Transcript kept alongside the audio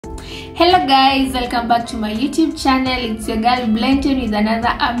Hello guys, welcome back to my YouTube channel. It's your girl Blenton with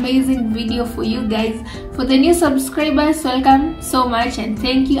another amazing video for you guys. For the new subscribers, welcome so much and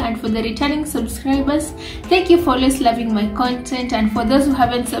thank you, and for the returning subscribers, thank you for always loving my content, and for those who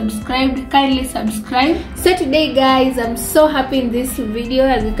haven't subscribed, kindly subscribe. So today guys, I'm so happy in this video.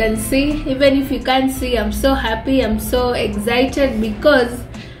 As you can see, even if you can't see, I'm so happy, I'm so excited because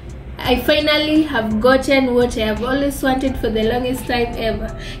I finally have gotten what I have always wanted for the longest time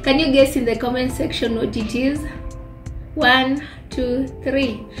ever. Can you guess in the comment section what it is? 1, 2,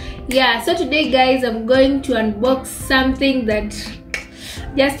 3. Yeah, so today guys, I'm going to unbox something that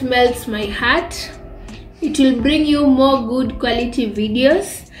just melts my heart. It will bring you more good quality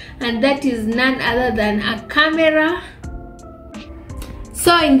videos, and that is none other than a camera.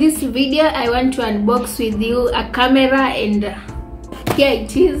 So in this video, I want to unbox with you a camera, and here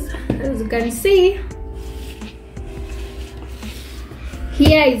it is. As you can see,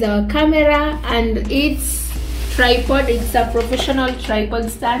 here is our camera and its tripod. It's a professional tripod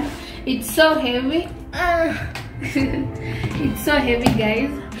stand. It's so heavy. It's so heavy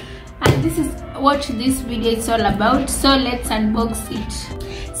guys, and this is what this video is all about. So let's unbox it.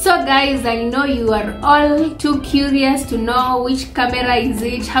 So guys, I know you are all too curious to know which camera is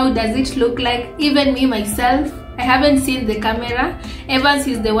it, how does it look like. Even me myself, I haven't seen the camera. Evans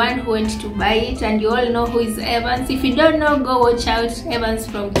is the one who went to buy it, and you all know who is Evans. If you don't know, go watch out Evans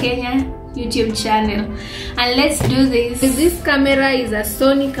from Kenya YouTube channel. And let's do this. This camera is a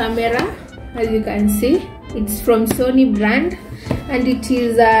Sony camera. As you can see, it's from Sony brand, and it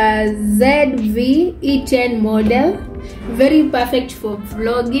is a ZV-E10 model. Very perfect for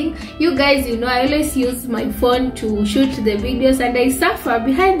vlogging. You guys, you know, I always use my phone to shoot the videos, and I suffer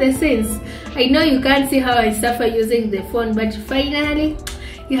behind the scenes. I know you can't see how I suffer using the phone, but finally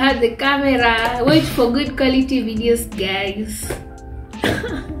you have the camera. Wait for good quality videos guys.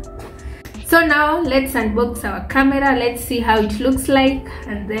 So now let's unbox our camera. Let's see how it looks like,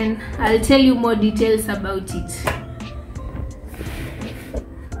 and then I'll tell you more details about it.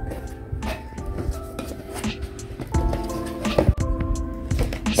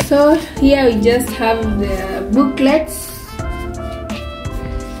 So here we just have the booklets,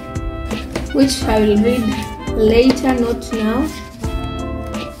 which I will read later, not now.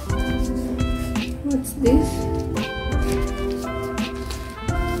 What's this?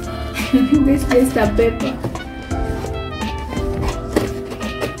 This is just a paper.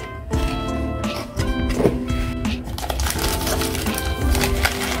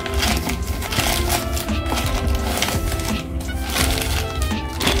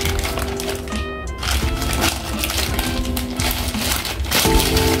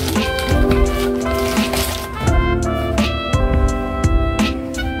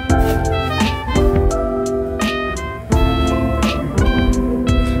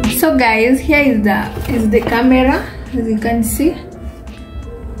 So guys, here is the camera, as you can see.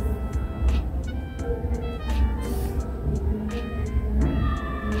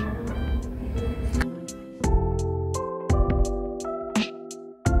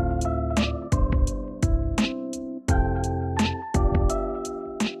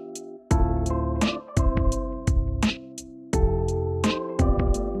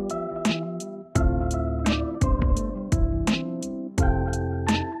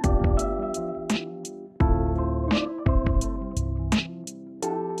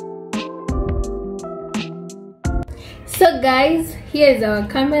 So guys, here is our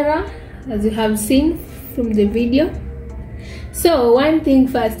camera, as you have seen from the video. So one thing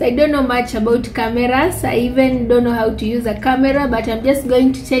first, I don't know much about cameras. I even don't know how to use a camera, but I'm just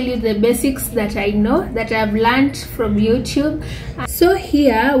going to tell you the basics that I know, that I've learned from YouTube. So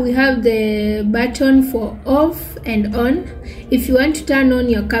here we have the button for off and on. If you want to turn on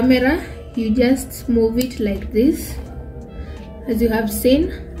your camera, you just move it like this, as you have seen,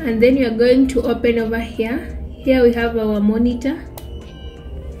 and then you're going to open over here. Here we have our monitor.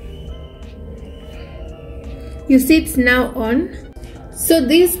 You see it's now on. So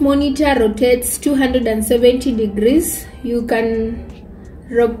this monitor rotates 270 degrees. You can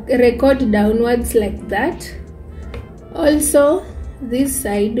record downwards like that. Also this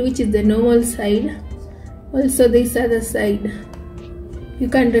side, which is the normal side, also this other side, you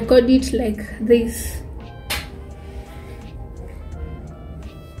can record it like this.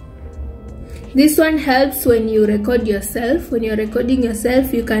 This one helps when you record yourself. When you're recording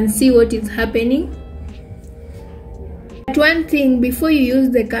yourself, you can see what is happening. But one thing, before you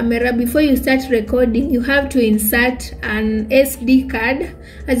use the camera, before you start recording, you have to insert an SD card.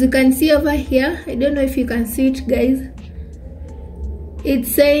 As you can see over here, I don't know if you can see it guys,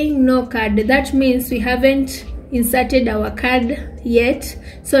 it's saying no card. That means we haven't inserted our card yet,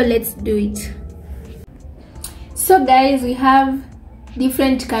 so let's do it. So guys, we have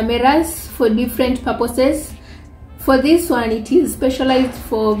different cameras for different purposes. For this one, it is specialized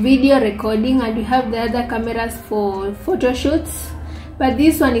for video recording, and we have the other cameras for photo shoots, but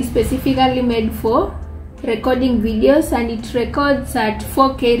this one is specifically made for recording videos, and it records at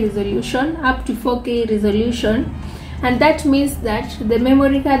 4K resolution, up to 4K resolution. And that means that the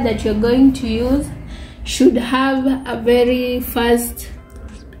memory card that you're going to use should have a very fast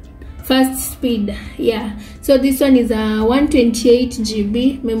speed. Yeah, so this one is a 128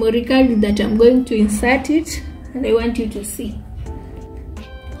 GB memory card that I'm going to insert it, and I want you to see.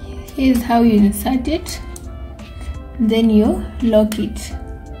 Here's how you insert it, then you lock it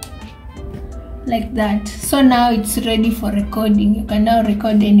like that. So now it's ready for recording. You can now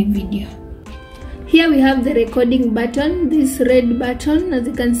record any video. Here we have the recording button, this red button. As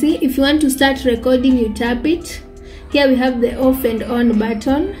you can see, if you want to start recording, you tap it. Here we have the off and on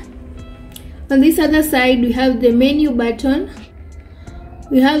button. On this other side, we have the menu button.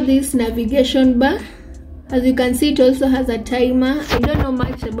 We have this navigation bar. As you can see, it also has a timer. I don't know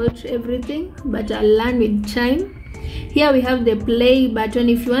much about everything, but I'll learn with time. Here we have the play button.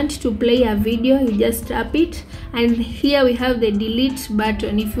 If you want to play a video, you just tap it. And here we have the delete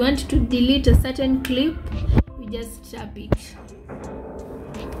button. If you want to delete a certain clip, you just tap it.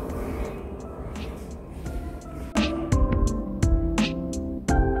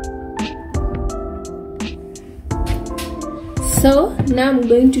 So now I'm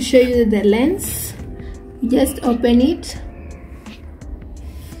going to show you the lens. You just open it.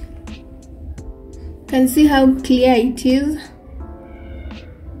 You can see how clear it is.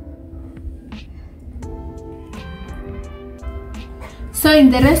 So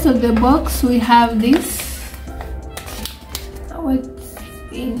in the rest of the box we have this. What's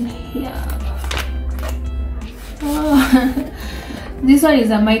in here? Oh, this one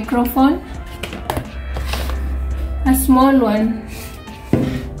is a microphone, a small one.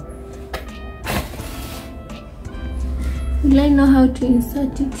 Will I know how to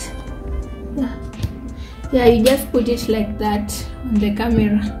insert it? Yeah, you just put it like that on the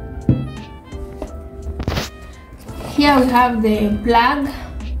camera. Here we have the plug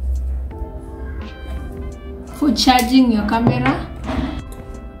for charging your camera.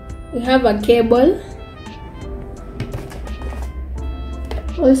 We have a cable.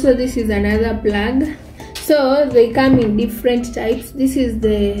 Also, this is another plug. So they come in different types. This is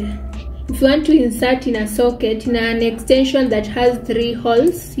if you want to insert in a socket, in an extension that has 3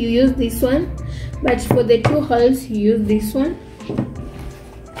 holes, you use this one. But for the 2 holes, you use this one.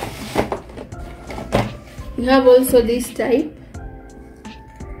 You have also this type.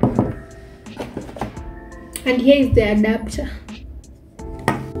 And here is the adapter.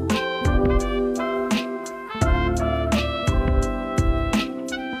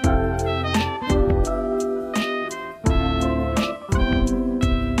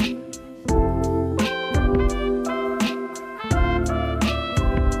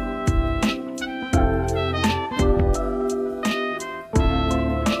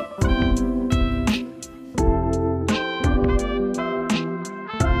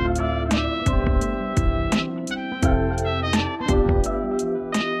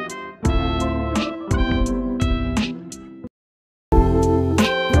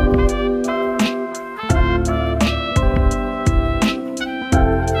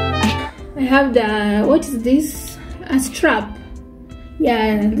 Have the, what is this, a strap.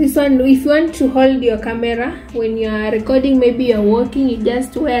 Yeah, this one, if you want to hold your camera when you are recording, maybe you're walking, you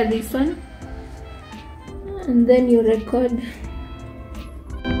just wear this one and then you record.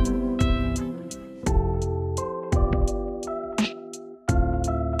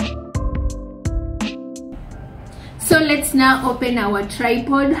 So let's now open our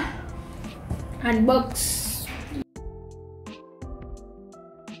tripod and box.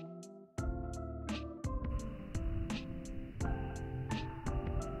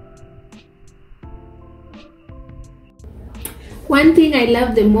 One thing I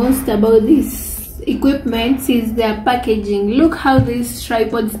love the most about this equipment is their packaging. Look how this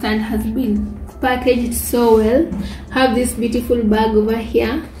tripod stand has been packaged so well. Have this beautiful bag over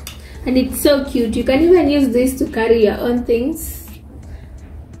here, and it's so cute. You can even use this to carry your own things.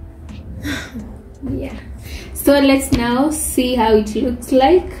 Yeah, so let's now see how it looks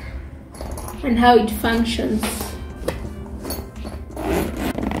like and how it functions.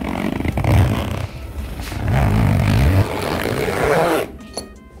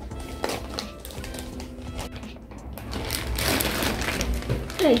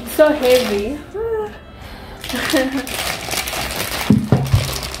 It's so heavy.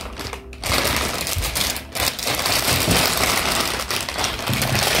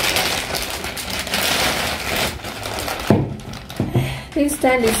 This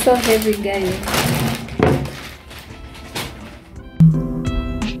stand is so heavy, guys.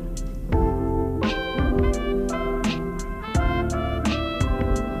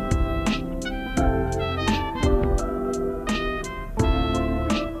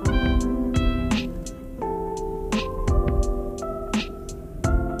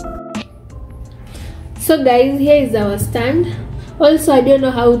 So guys, here is our stand. Also, I don't know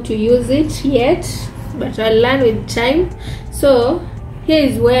how to use it yet, but I'll learn with time. So here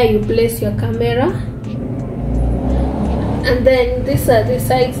is where you place your camera, and then these are the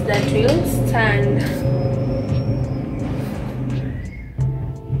sides that will stand.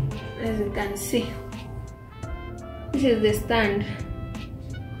 As you can see, this is the stand.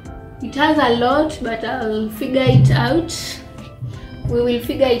 It has a lot, but I'll figure it out. We will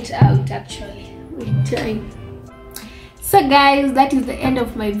figure it out actually with time. So guys, that is the end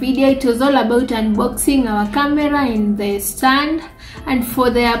of my video. It was all about unboxing our camera and the stand. And for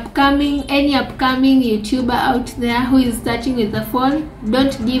the any upcoming YouTuber out there who is starting with the phone,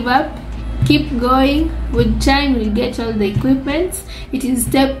 don't give up, keep going. With time you'll get all the equipment. It is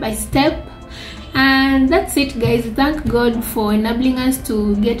step by step. And that's it, guys. Thank God for enabling us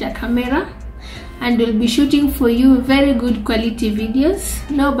to get a camera, and we'll be shooting for you very good quality videos,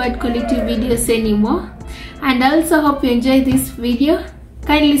 no bad quality videos anymore. And I also hope you enjoyed this video.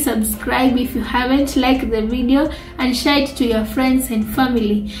 Kindly subscribe if you haven't, like the video, and share it to your friends and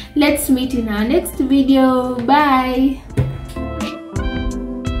family. Let's meet in our next video. Bye.